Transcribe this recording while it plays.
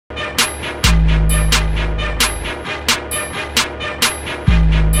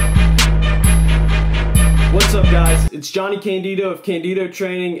guys? It's Johnny Candido of Candido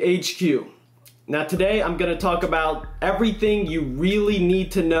Training HQ. Now today I'm going to talk about everything you really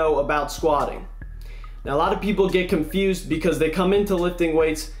need to know about squatting. Now a lot of people get confused because they come into lifting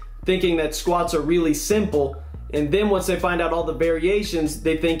weights thinking that squats are really simple, and then once they find out all the variations,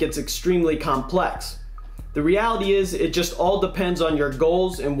 they think it's extremely complex. The reality is it just all depends on your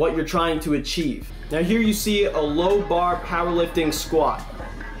goals and what you're trying to achieve. Now here you see a low bar powerlifting squat.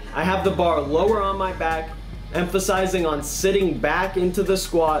 I have the bar lower on my back, emphasizing on sitting back into the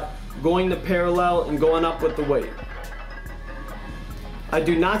squat, going to parallel and going up with the weight. I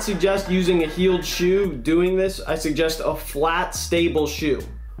do not suggest using a heeled shoe doing this. I suggest a flat, stable shoe.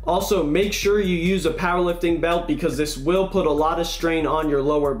 Also, make sure you use a powerlifting belt because this will put a lot of strain on your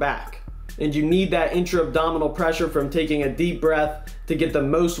lower back. And you need that intra-abdominal pressure from taking a deep breath to get the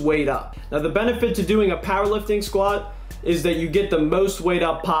most weight up. Now the benefit to doing a powerlifting squat is that you get the most weight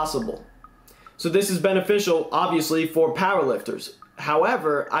up possible. So this is beneficial, obviously, for powerlifters.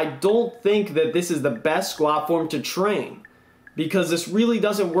 However, I don't think that this is the best squat form to train because this really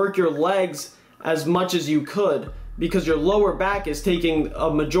doesn't work your legs as much as you could because your lower back is taking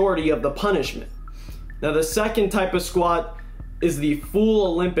a majority of the punishment. Now the second type of squat is the full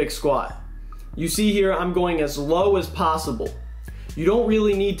Olympic squat. You see here I'm going as low as possible. You don't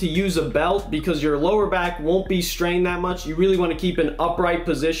really need to use a belt because your lower back won't be strained that much. You really want to keep an upright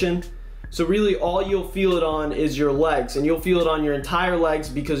position. So really all you'll feel it on is your legs, and you'll feel it on your entire legs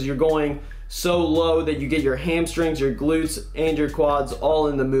because you're going so low that you get your hamstrings, your glutes, and your quads all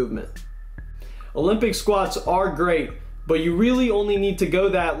in the movement. Olympic squats are great, but you really only need to go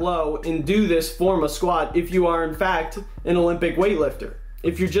that low and do this form of squat if you are in fact an Olympic weightlifter.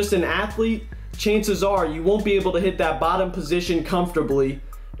 If you're just an athlete, chances are you won't be able to hit that bottom position comfortably,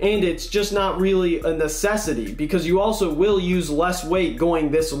 and it's just not really a necessity because you also will use less weight going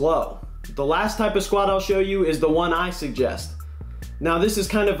this low. The last type of squat I'll show you is the one I suggest. Now this is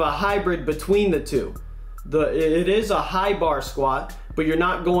kind of a hybrid between the two. It is a high bar squat, but you're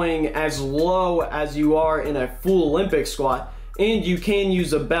not going as low as you are in a full Olympic squat, and you can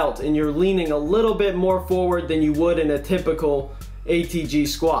use a belt and you're leaning a little bit more forward than you would in a typical ATG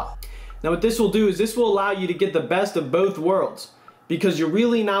squat. Now what this will do is this will allow you to get the best of both worlds because you're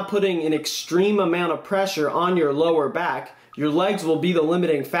really not putting an extreme amount of pressure on your lower back. Your legs will be the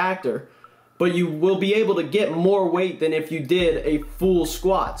limiting factor, but you will be able to get more weight than if you did a full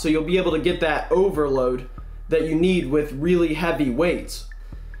squat. So you'll be able to get that overload that you need with really heavy weights.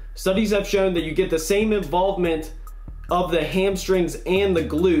 Studies have shown that you get the same involvement of the hamstrings and the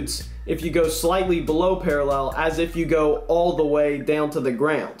glutes if you go slightly below parallel as if you go all the way down to the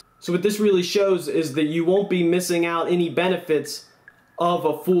ground. So what this really shows is that you won't be missing out any benefits of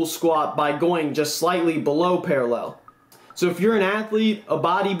a full squat by going just slightly below parallel. So if you're an athlete, a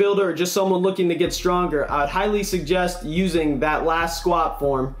bodybuilder, or just someone looking to get stronger, I'd highly suggest using that last squat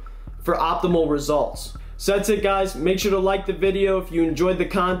form for optimal results. So that's it guys, make sure to like the video if you enjoyed the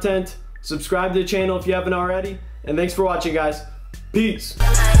content, subscribe to the channel if you haven't already, and thanks for watching guys. Peace!